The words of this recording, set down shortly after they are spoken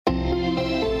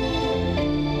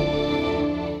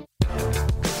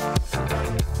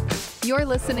You're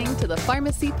listening to the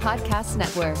Pharmacy Podcast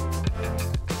Network.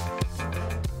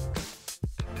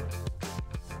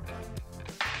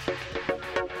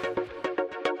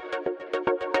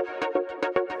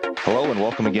 Hello and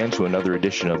welcome again to another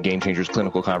edition of Game Changers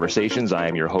Clinical Conversations. I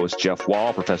am your host, Jeff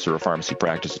Wall, professor of pharmacy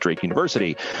practice at Drake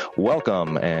University.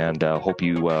 Welcome, and hope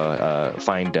you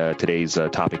find today's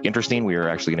topic interesting. We are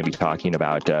actually going to be talking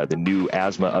about the new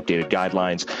asthma updated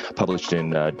guidelines published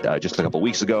in just a couple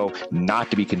weeks ago, not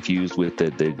to be confused with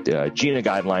the GINA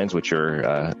guidelines, which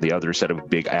are the other set of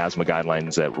big asthma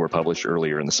guidelines that were published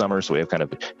earlier in the summer. So we have kind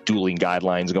of dueling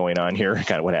guidelines going on here,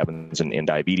 kind of what happens in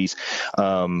diabetes.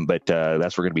 But that's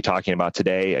what we're going to be talking about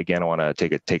today. Again, I want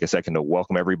to take a second to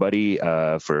welcome everybody.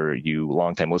 For you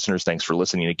longtime listeners, thanks for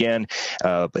listening again.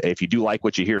 If you do like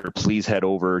what you hear, please head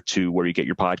over to where you get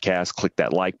your podcast, click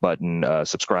that like button,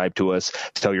 subscribe to us,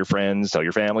 tell your friends, tell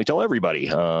your family, tell everybody.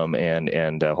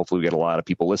 And hopefully we get a lot of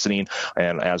people listening.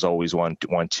 And as always, want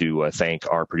to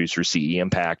thank our producer, CE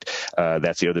Impact.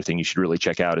 That's the other thing you should really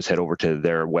check out is head over to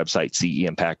their website,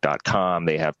 ceimpact.com.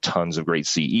 They have tons of great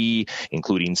CE,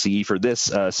 including CE for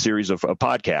this series of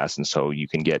podcasts. And so you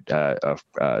can get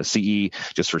CE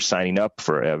just for signing up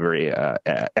for a very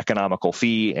economical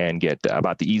fee and get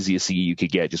about the easiest CE you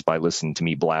could get just by listening to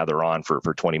me blather on for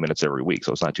 20 minutes every week.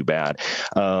 So it's not too bad.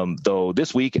 Though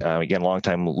this week, again,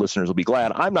 longtime listeners will be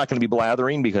glad I'm not going to be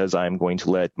blathering because I'm going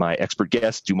to let my expert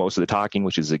guests do most of the talking,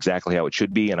 which is exactly how it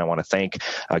should be. And I want to thank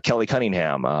Kelly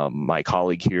Cunningham, my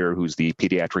colleague here, who's the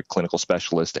pediatric clinical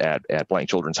specialist at Blank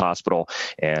Children's Hospital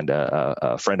and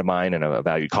a friend of mine and a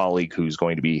valued colleague who's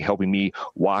going to be helping me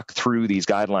walk through these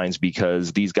guidelines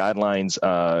because these guidelines,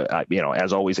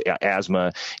 as always,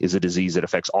 asthma is a disease that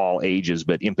affects all ages,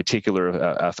 but in particular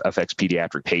affects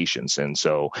pediatric patients. And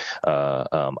so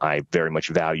I very much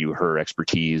value her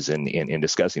expertise in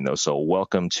discussing those. So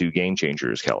welcome to Game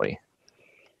Changers, Kelly.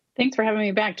 Thanks for having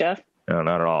me back, Jeff. No,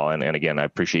 not at all. And again, I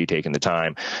appreciate you taking the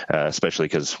time, especially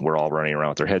because we're all running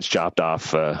around with our heads chopped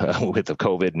off with the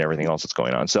COVID and everything else that's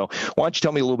going on. So why don't you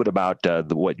tell me a little bit about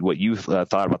what you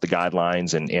thought about the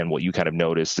guidelines and what you kind of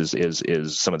noticed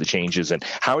is some of the changes, and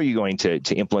how are you going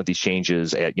to implement these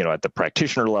changes at the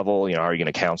practitioner level? How are you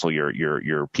going to counsel your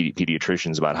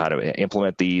pediatricians about how to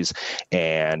implement these,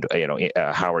 and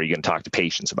how are you going to talk to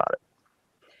patients about it?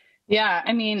 Yeah,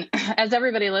 I mean, as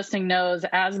everybody listening knows,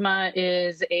 asthma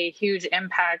is a huge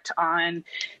impact on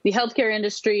the healthcare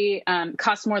industry,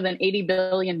 costs more than $80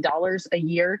 billion a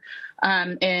year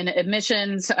in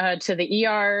admissions to the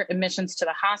ER, admissions to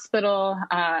the hospital,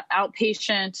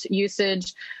 outpatient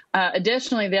usage.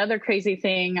 Additionally, the other crazy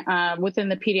thing within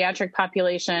the pediatric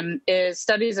population is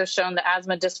studies have shown that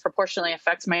asthma disproportionately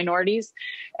affects minorities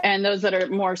and those that are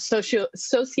more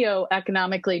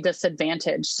socioeconomically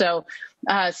disadvantaged. So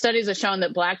studies have shown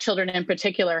that Black children in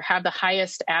particular have the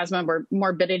highest asthma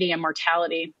morbidity and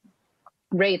mortality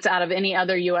rates out of any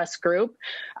other U.S. group,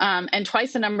 and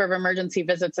twice the number of emergency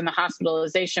visits and the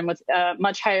hospitalization with a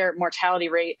much higher mortality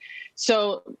rate.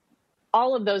 So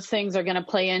all of those things are going to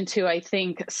play into, I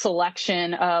think,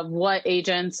 selection of what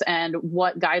agents and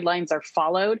what guidelines are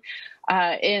followed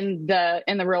in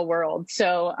the real world.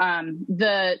 So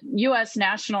the U.S.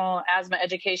 National Asthma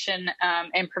Education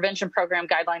and Prevention Program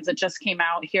guidelines that just came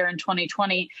out here in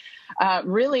 2020,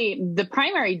 really the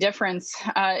primary difference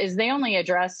is they only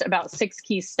addressed about 6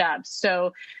 key steps.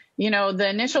 So the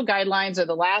initial guidelines or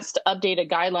the last updated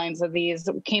guidelines of these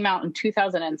came out in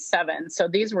 2007. So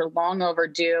these were long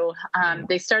overdue.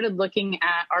 They started looking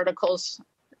at articles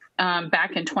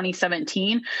back in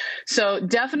 2017. So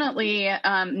definitely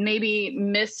maybe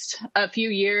missed a few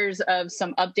years of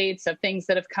some updates of things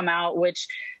that have come out, which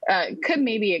could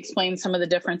maybe explain some of the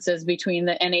differences between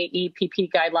the NAEPP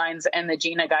guidelines and the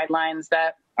GINA guidelines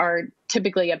that are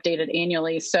typically updated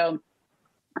annually. So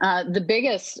the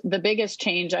biggest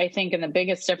change, I think, and the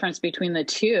biggest difference between the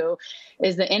two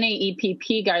is the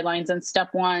NAEPP guidelines in step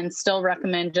 1 still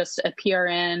recommend just a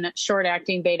PRN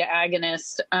short-acting beta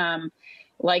agonist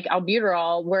like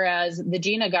albuterol, whereas the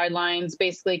GINA guidelines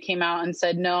basically came out and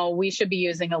said, no, we should be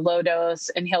using a low-dose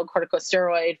inhaled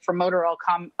corticosteroid formoterol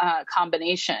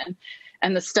combination.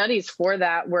 And the studies for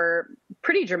that were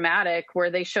pretty dramatic, where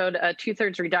they showed a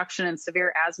 2/3 reduction in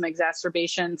severe asthma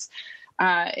exacerbations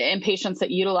in patients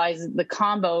that utilize the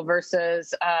combo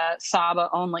versus SABA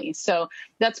only. So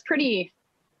that's pretty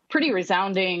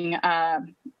resounding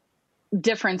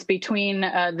difference between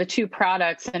the two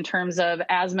products in terms of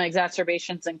asthma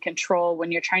exacerbations and control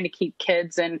when you're trying to keep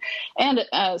kids and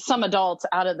some adults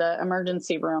out of the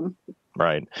emergency room.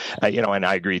 Right. And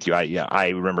I agree with you. I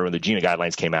remember when the GINA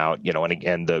guidelines came out,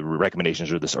 and the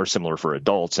recommendations are similar for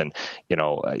adults. And,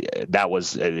 that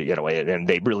was, and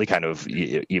they really kind of,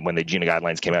 when the GINA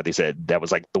guidelines came out, they said that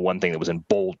was like the one thing that was in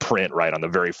bold print right on the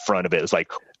very front of it. It's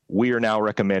like, we are now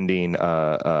recommending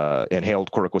inhaled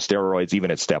corticosteroids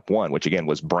even at step 1, which again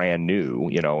was brand new,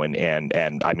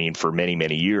 and I mean, for many,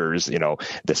 many years,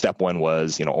 the step 1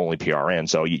 was, only PRN.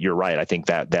 So you're right. I think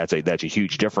that's a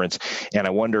huge difference. And I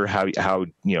wonder how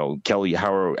Kelly,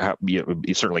 how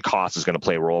certainly cost is going to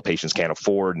play a role. Patients can't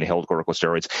afford inhaled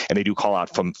corticosteroids, and they do call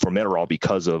out for formoterol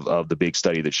because of the big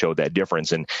study that showed that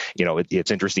difference. And,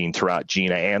 it's interesting throughout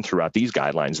GINA and throughout these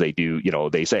guidelines,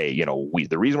 they say,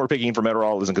 the reason we're picking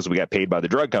formoterol isn't because we got paid by the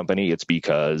drug company. It's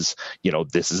because,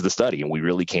 this is the study, and we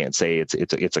really can't say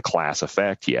it's a class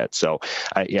effect yet. So,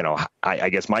 I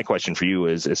guess my question for you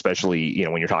is, especially,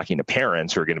 when you're talking to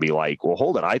parents who are going to be like, well,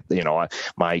 hold on,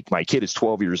 my kid is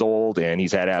 12 years old and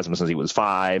he's had asthma since he was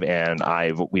 5, and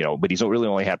but he's really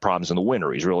only had problems in the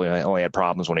winter. He's really only had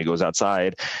problems when he goes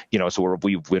outside, so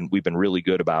we've been really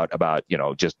good about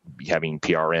just having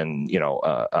PRN,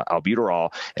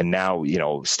 albuterol, and now,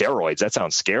 steroids. That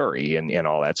sounds scary and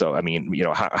all that. So, I mean,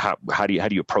 how do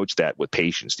you approach that with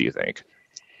patients, do you think?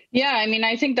 Yeah, I mean,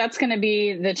 I think that's going to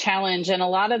be the challenge, and a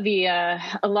lot of the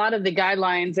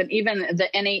guidelines and even the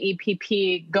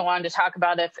NAEPP go on to talk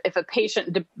about if a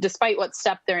patient, despite what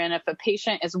step they're in, if a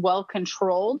patient is well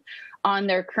controlled on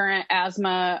their current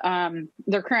asthma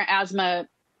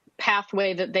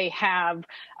pathway that they have,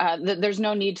 that there's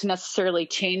no need to necessarily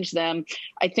change them.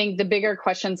 I think the bigger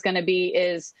question is going to be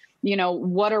is,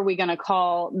 what are we going to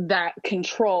call that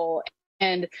control?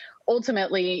 And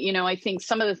ultimately, I think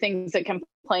some of the things that can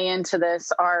play into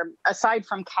this are, aside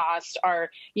from cost, are,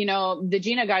 the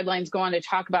GINA guidelines go on to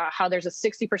talk about how there's a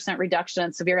 60% reduction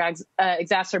in severe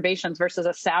exacerbations versus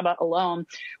a SABA alone,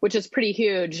 which is pretty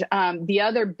huge. The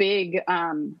other big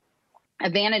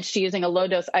advantage to using a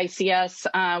low-dose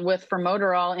ICS with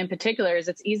formoterol in particular is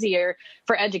it's easier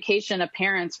for education of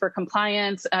parents, for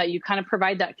compliance. You kind of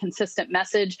provide that consistent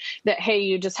message that, hey,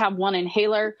 you just have one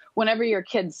inhaler. Whenever your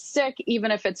kid's sick,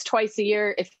 even if it's twice a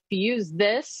year, if you use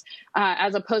this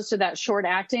as opposed to that short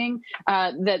acting,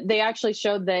 that they actually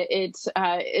showed that it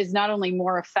is not only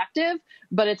more effective,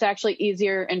 but it's actually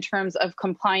easier in terms of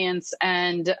compliance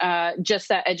and just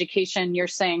that education. You're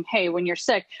saying, hey, when you're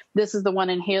sick, this is the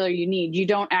one inhaler you need. You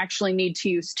don't actually need to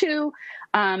use 2.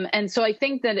 And so I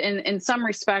think that in some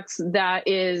respects that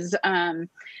is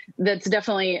that's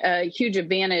definitely a huge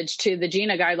advantage to the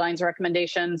GINA guidelines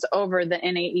recommendations over the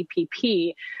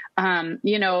NAEPP.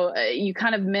 You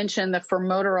kind of mentioned the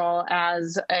formoterol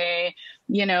as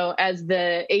as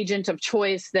the agent of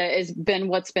choice that has been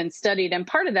what's been studied. And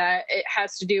part of that, it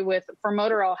has to do with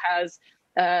formoterol has,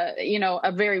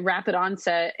 a very rapid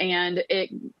onset, and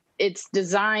its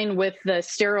design with the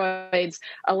steroids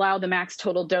allow the max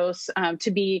total dose to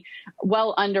be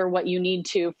well under what you need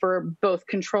to for both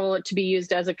control, to be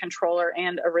used as a controller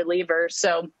and a reliever.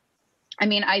 So, I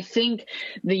mean, I think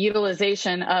the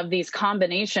utilization of these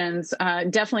combinations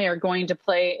definitely are going to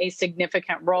play a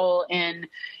significant role in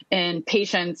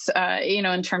patients,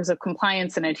 in terms of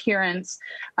compliance and adherence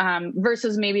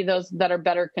versus maybe those that are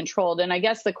better controlled. And I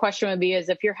guess the question would be is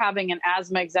if you're having an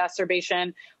asthma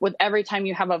exacerbation with every time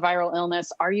you have a viral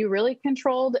illness, are you really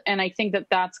controlled? And I think that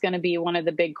that's going to be one of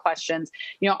the big questions.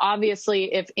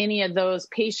 Obviously, if any of those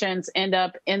patients end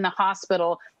up in the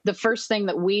hospital, the first thing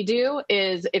that we do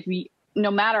is no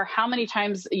matter how many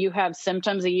times you have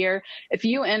symptoms a year, if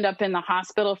you end up in the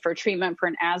hospital for treatment for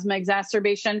an asthma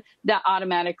exacerbation, that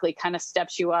automatically kind of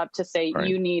steps you up to say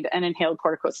you need an inhaled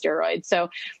corticosteroid. So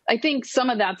I think some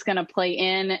of that's going to play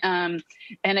in, and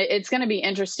it's going to be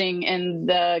interesting in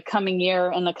the coming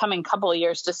year and the coming couple of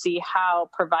years to see how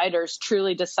providers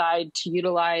truly decide to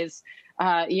utilize,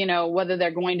 whether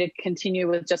they're going to continue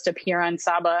with just a PRN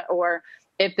SABA or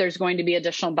if there's going to be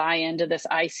additional buy-in to this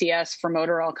ICS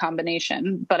formoterol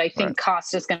combination. But I think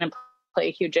cost is going to play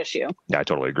a huge issue. Yeah, I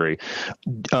totally agree.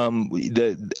 These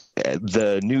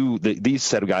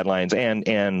set of guidelines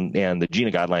and the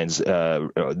GINA guidelines,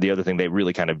 the other thing they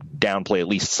really kind of downplay at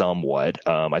least somewhat,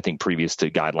 I think previous to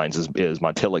guidelines is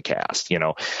Montelukast. And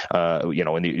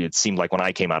it seemed like when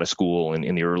I came out of school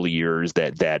in the early years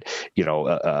that a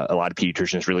lot of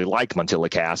pediatricians really liked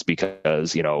Montelukast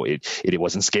because it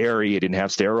wasn't scary, it didn't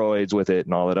have steroids with it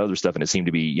and all that other stuff, and it seemed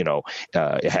to be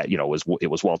it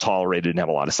was well tolerated, didn't have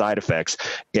a lot of side effects.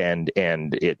 And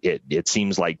it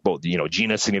seems like both,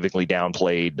 GINA significantly significantly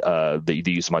downplayed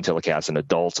the use of montelukast in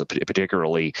adults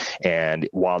particularly. And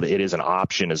while it is an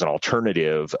option as an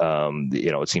alternative,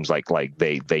 it seems like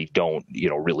they don't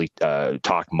really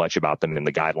talk much about them in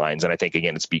the guidelines. And I think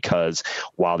again it's because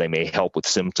while they may help with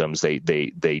symptoms,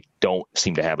 they don't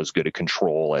seem to have as good a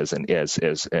control as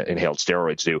inhaled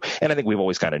steroids do. And I think we've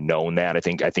always kind of known that. I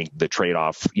think the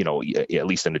trade-off, at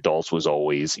least in adults, was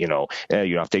always you don't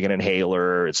have to take an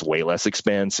inhaler. It's way less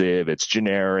expensive. It's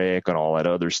generic and all that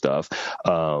other stuff.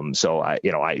 So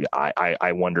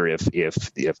I wonder if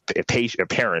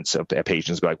parents of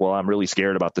patients go like, well, I'm really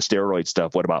scared about the steroid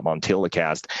stuff. What about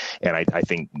montelukast? And I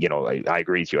think I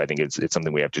agree with you. I think it's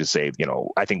something we have to say.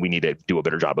 I think we need to do a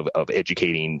better job of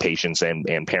educating patients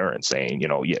and parents, saying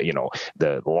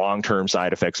the long-term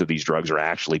side effects of these drugs are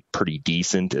actually pretty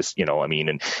decent.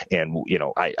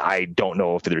 I don't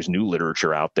know if there's new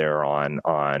literature out there on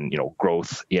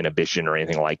growth inhibition or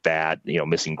anything like that.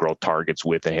 Missing growth targets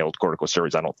with inhaled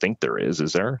corticosteroids. I don't think there is.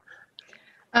 Is there?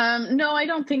 No, I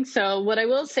don't think so. What I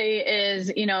will say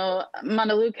is,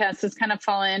 montelukast has kind of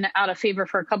fallen out of favor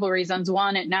for a couple of reasons.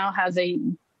 One, it now has a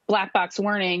black box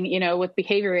warning, with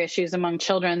behavior issues among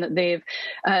children that they've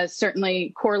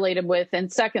certainly correlated with.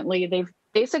 And secondly, they've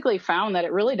basically found that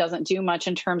it really doesn't do much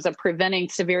in terms of preventing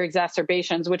severe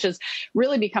exacerbations, which has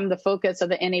really become the focus of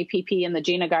the NAPP and the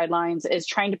GINA guidelines, is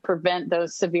trying to prevent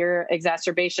those severe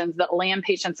exacerbations that land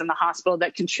patients in the hospital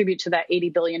that contribute to that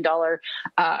 $80 billion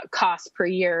cost per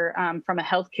year from a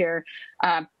healthcare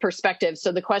perspective.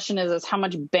 So the question is how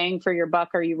much bang for your buck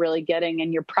are you really getting?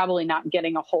 And you're probably not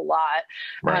getting a whole lot.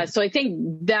 Right. So I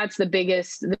think that's the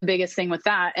biggest thing with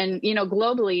that. And,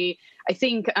 globally, I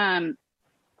think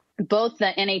both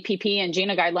the NAPP and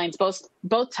GINA guidelines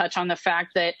both touch on the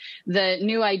fact that the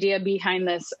new idea behind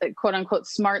this quote unquote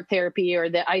smart therapy,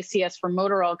 or the ICS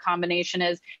formoterol combination,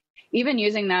 is even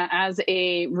using that as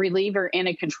a reliever and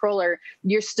a controller,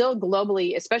 you're still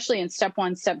globally, especially in step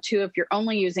 1, step 2, if you're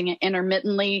only using it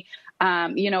intermittently,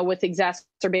 with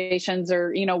exacerbations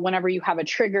or, whenever you have a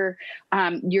trigger,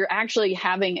 you're actually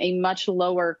having a much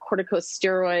lower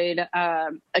corticosteroid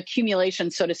accumulation,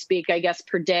 so to speak, I guess,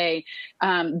 per day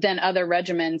than other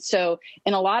regimens. So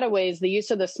in a lot of ways, the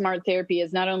use of the smart therapy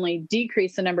has not only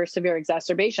decreased the number of severe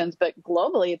exacerbations, but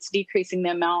globally it's decreasing the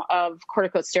amount of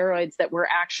corticosteroids that we're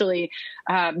actually,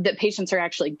 that patients are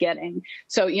actually getting.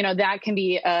 So, that can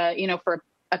be, for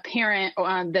a parent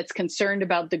that's concerned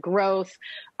about the growth,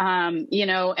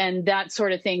 and that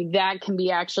sort of thing, that can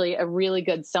be actually a really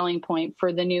good selling point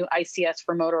for the new ICS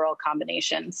formoterol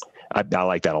combinations. I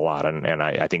like that a lot, and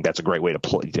I think that's a great way to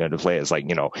play. It's like,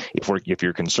 if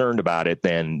you're concerned about it,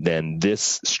 then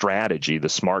this strategy, the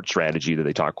smart strategy that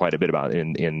they talk quite a bit about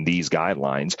in these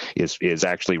guidelines, is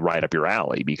actually right up your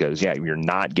alley, because you're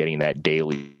not getting that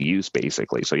daily use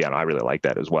basically. So I really like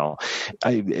that as well.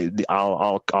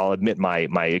 I'll admit my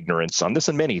ignorance on this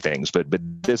and many things, but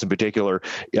this in particular.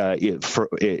 Do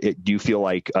you feel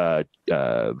like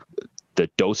the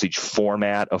dosage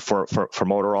format for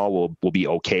formoterol will be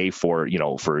okay for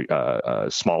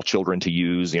small children to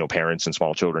use, parents and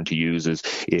small children to use,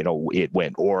 it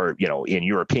went, or in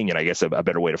your opinion, I guess a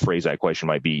better way to phrase that question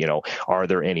might be, are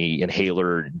there any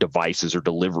inhaler devices or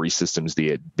delivery systems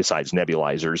besides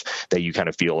nebulizers that you kind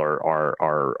of feel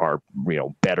are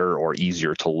better or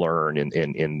easier to learn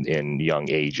in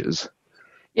young ages?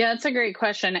 Yeah, that's a great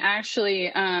question. Actually,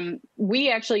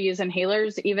 we actually use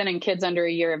inhalers even in kids under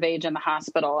a year of age in the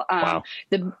hospital. Wow.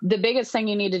 The biggest thing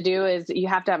you need to do is you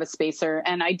have to have a spacer.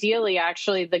 And ideally,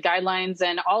 actually, the guidelines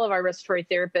and all of our respiratory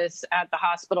therapists at the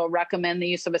hospital recommend the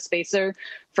use of a spacer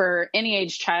for any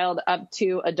age child up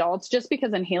to adults, just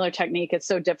because inhaler technique is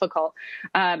so difficult.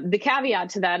 The caveat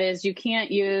to that is you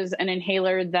can't use an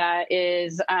inhaler that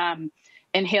is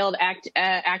inhaled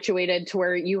actuated to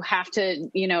where you have to,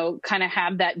 kind of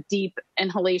have that deep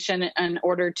inhalation in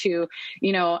order to,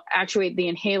 actuate the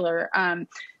inhaler.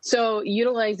 So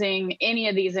utilizing any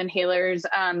of these inhalers,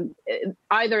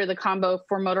 either the combo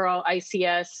formoterol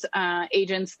ICS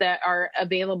agents that are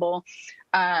available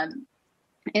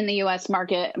in the U.S.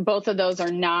 market, both of those are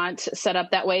not set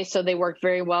up that way. So they work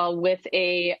very well with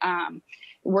a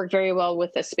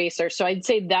spacer. So I'd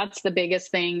say that's the biggest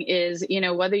thing is,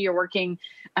 whether you're working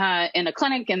in a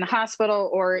clinic, in the hospital,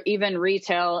 or even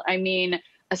retail, a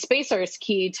spacer is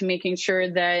key to making sure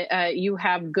that you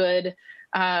have good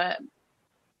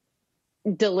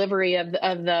delivery of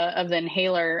the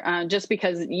inhaler, just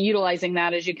because utilizing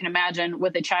that, as you can imagine,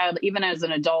 with a child, even as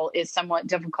an adult, is somewhat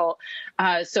difficult.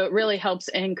 So it really helps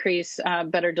increase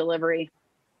better delivery.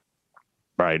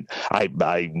 Right.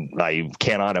 I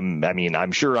cannot. I mean,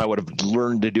 I'm sure I would have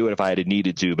learned to do it if I had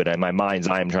needed to, but in my mind's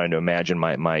eye, I'm trying to imagine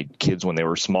my kids when they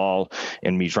were small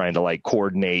and me trying to like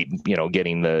coordinate,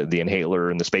 getting the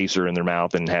inhaler and the spacer in their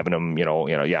mouth and having them,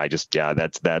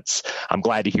 that's. I'm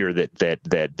glad to hear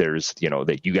that there's,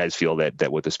 that you guys feel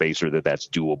that with the spacer that's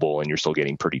doable and you're still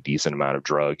getting pretty decent amount of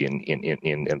drug in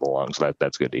the lungs.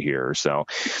 That's good to hear. So,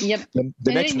 yep. The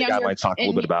next guidelines talk a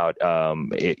little bit about,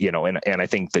 and I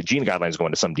think the GINA guidelines go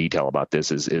into some detail about this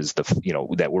is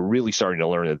that we're really starting to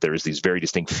learn that there's these very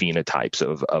distinct phenotypes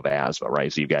of asthma,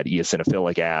 right? So you've got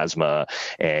eosinophilic asthma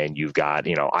and you've got,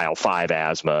 IL-5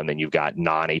 asthma, and then you've got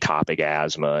non-atopic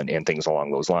asthma and things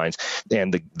along those lines.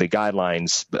 And the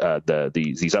guidelines,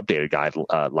 these updated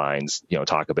guidelines,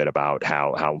 talk a bit about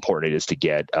how important it is to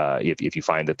get, if you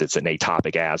find that it's an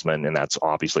atopic asthma, and that's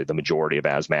obviously the majority of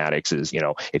asthmatics is,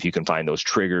 if you can find those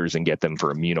triggers and get them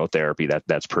for immunotherapy,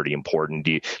 that's pretty important.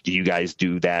 Do you guys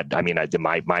do that? I mean,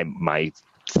 my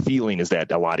feeling is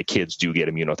that a lot of kids do get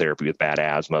immunotherapy with bad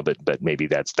asthma, but maybe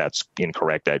that's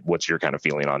incorrect. What's your kind of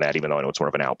feeling on that, even though I know it's more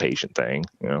of an outpatient thing?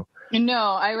 No,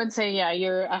 I would say, yeah,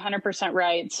 you're 100%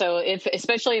 right. So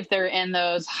especially if they're in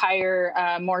those higher,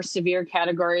 more severe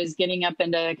categories, getting up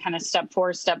into kind of step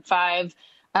 4, step 5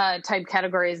 type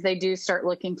categories, they do start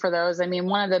looking for those. I mean,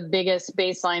 one of the biggest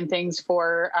baseline things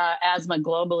for asthma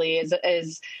globally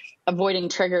is avoiding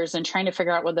triggers and trying to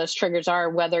figure out what those triggers are,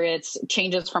 whether it's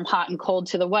changes from hot and cold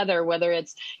to the weather, whether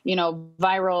it's,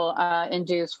 viral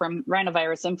induced from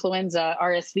rhinovirus, influenza,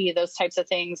 RSV, those types of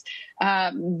things,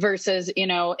 versus,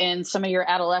 in some of your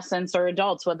adolescents or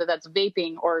adults, whether that's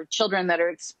vaping or children that are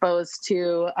exposed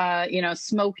to,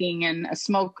 smoking and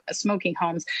smoking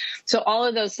homes. So all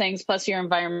of those things, plus your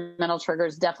environmental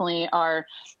triggers, definitely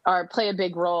play a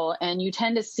big role. And you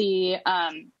tend to see,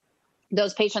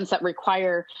 those patients that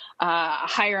require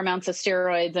higher amounts of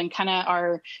steroids and kind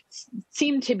of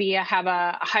seem to have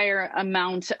a higher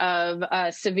amount of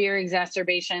severe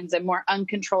exacerbations and more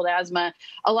uncontrolled asthma.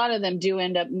 A lot of them do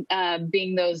end up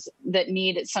being those that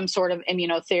need some sort of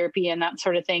immunotherapy and that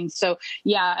sort of thing. So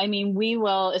yeah, I mean, we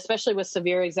will, especially with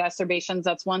severe exacerbations,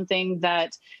 that's one thing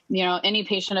that, any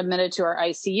patient admitted to our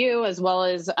ICU, as well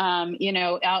as,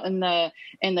 out in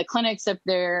the clinics, if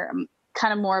they're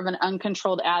kind of more of an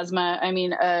uncontrolled asthma, I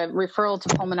mean, referral to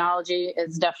pulmonology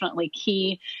is definitely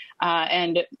key,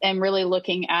 and really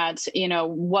looking at,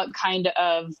 what kind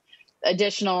of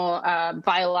additional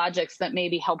biologics that may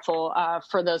be helpful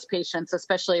for those patients,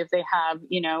 especially if they have,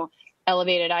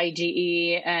 elevated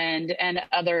IgE and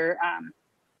other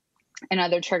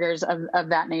triggers of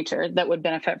that nature that would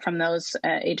benefit from those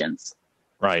agents.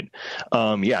 Right.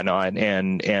 Yeah, no,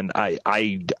 and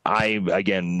I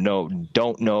again,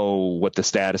 don't know what the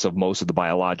status of most of the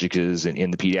biologics is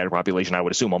in the pediatric population. I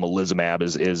would assume omalizumab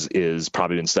is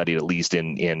probably been studied at least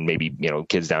in maybe,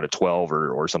 kids down to 12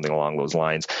 or something along those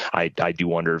lines. I do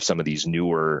wonder if some of these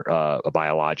newer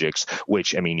biologics,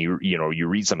 which, I mean, you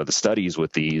read some of the studies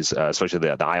with these, especially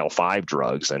the IL-5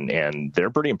 drugs, and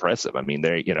they're pretty impressive. I mean,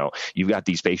 you've got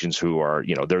these patients who are,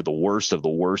 they're the worst of the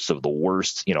worst of the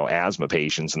worst, asthma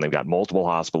patients, and they've got multiple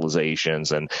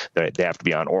hospitalizations, and they have to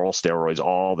be on oral steroids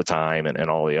all the time and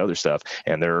all the other stuff.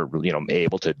 And they're,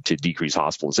 able to decrease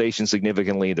hospitalization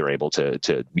significantly. They're able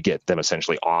to get them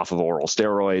essentially off of oral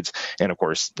steroids. And of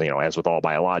course, as with all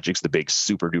biologics, the big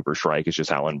super duper strike is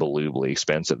just how unbelievably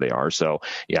expensive they are. So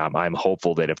yeah, I'm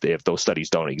hopeful that if those studies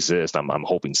don't exist, I'm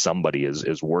hoping somebody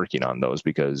is working on those,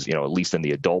 because, at least in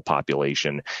the adult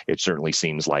population, it certainly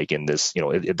seems like in this,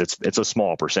 it's a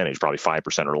small percentage, probably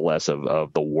 5% or less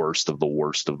of the worst of the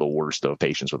worst of the worst of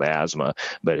patients with asthma,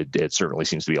 but it certainly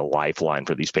seems to be a lifeline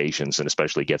for these patients, and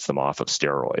especially gets them off of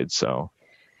steroids. So,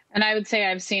 and I would say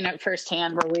I've seen it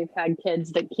firsthand where we've had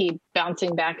kids that keep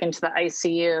bouncing back into the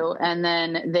ICU, and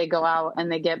then they go out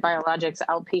and they get biologics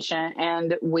outpatient,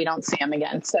 and we don't see them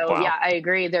again. So wow. Yeah, I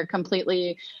agree. They're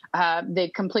they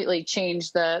completely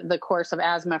changed the course of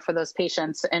asthma for those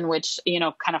patients, in which,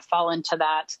 kind of fall into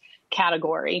that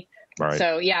category. Right.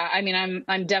 So yeah, I mean,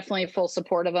 I'm definitely full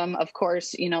support of them. Of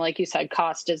course, like you said,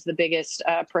 cost is the biggest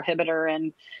prohibitor,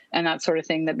 and that sort of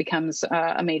thing that becomes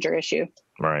a major issue.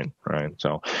 Right.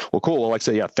 So, well, cool. Well, like I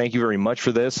say, yeah, thank you very much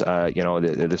for this.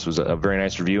 This was a very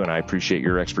nice review, and I appreciate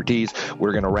your expertise.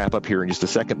 We're going to wrap up here in just a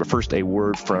second, but first, a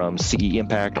word from CE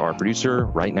Impact, our producer,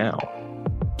 right now.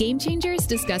 Game Changers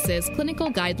discusses clinical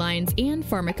guidelines and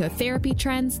pharmacotherapy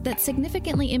trends that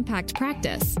significantly impact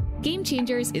practice. Game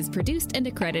Changers is produced and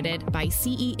accredited by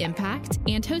CE Impact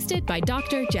and hosted by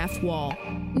Dr. Jeff Wall.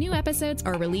 New episodes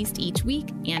are released each week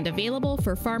and available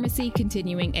for pharmacy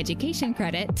continuing education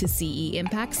credit to CE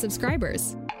Impact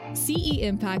subscribers. CE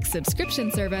Impact's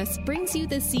subscription service brings you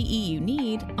the CE you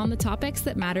need on the topics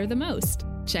that matter the most.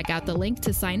 Check out the link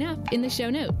to sign up in the show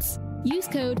notes. Use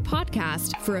code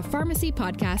PODCAST for a Pharmacy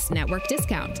Podcast Network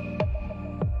discount.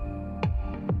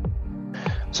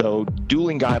 So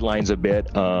dueling guidelines a bit,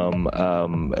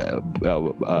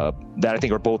 that I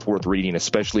think are both worth reading,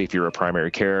 especially if you're a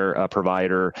primary care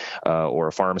provider or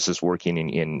a pharmacist working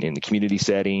in the community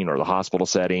setting or the hospital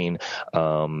setting.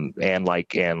 And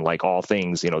like all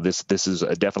things, this is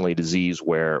definitely a disease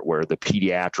where the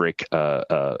pediatric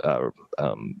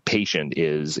patient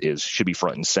should be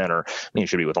front and center. I mean, it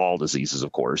should be with all diseases,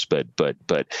 of course, but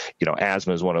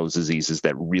asthma is one of those diseases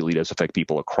that really does affect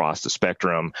people across the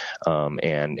spectrum.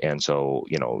 And so,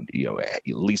 at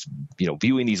least,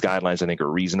 viewing these guidelines, I think, are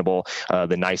reasonable.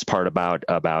 The nice part about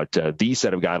these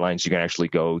set of guidelines, you can actually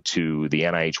go to the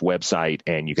NIH website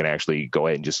and you can actually go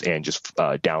ahead and just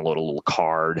download a little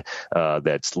card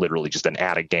that's literally just an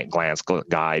at-a-glance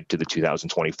guide to the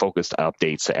 2020 focused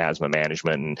updates to asthma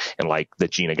management. And like the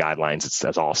GINA guidelines,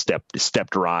 it's all step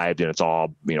derived, and it's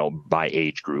all, by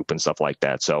age group and stuff like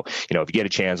that. So, if you get a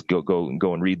chance, go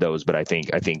and read those. But I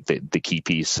think that the key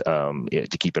piece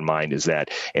to keep in mind is that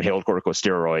inhaled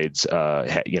corticosteroids,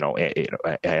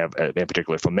 have, in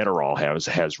particular formoterol,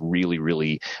 has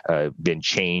really been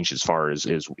changed as far as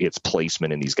its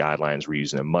placement in these guidelines. We're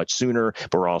using them much sooner,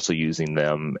 but we're also using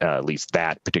them, at least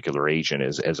that particular agent,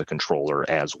 as a controller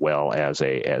as well as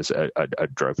a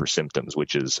drug for symptoms,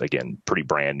 which is, again, pretty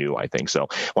brand new, I think. So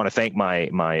I want to thank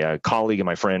my colleague and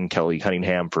my friend Kelly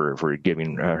Cunningham for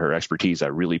giving her expertise. I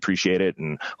really appreciate it,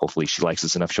 and hopefully she likes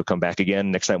us enough she'll come back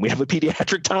again next time we have a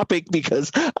pediatric topic,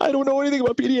 because I don't know anything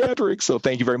about pediatrics. So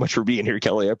thank you very much for being here,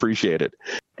 Kelly. I appreciate it.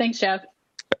 Thanks, Jeff.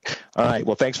 All right.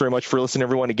 Well, thanks very much for listening,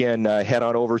 everyone. Again, head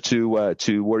on over to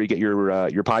where you get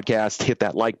your podcast, hit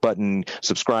that like button,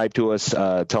 subscribe to us,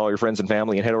 tell all your friends and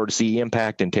family, and head over to CE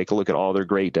Impact and take a look at all their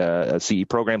great CE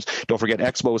programs. Don't forget,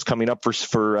 Expo is coming up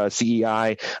for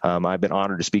CEI. I've been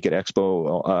honored to speak at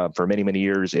Expo for many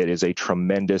years. It is a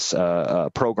tremendous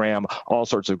program, all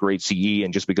sorts of great CE,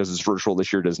 and just because it's virtual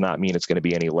this year does not mean it's going to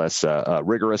be any less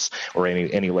rigorous or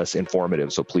any less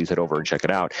informative. So please head over and check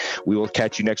it out. We will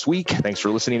catch you next week. Thanks for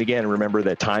listening again. And remember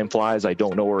that time flies. I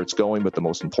don't know where it's going, but the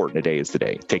most important today is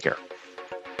today. Take care.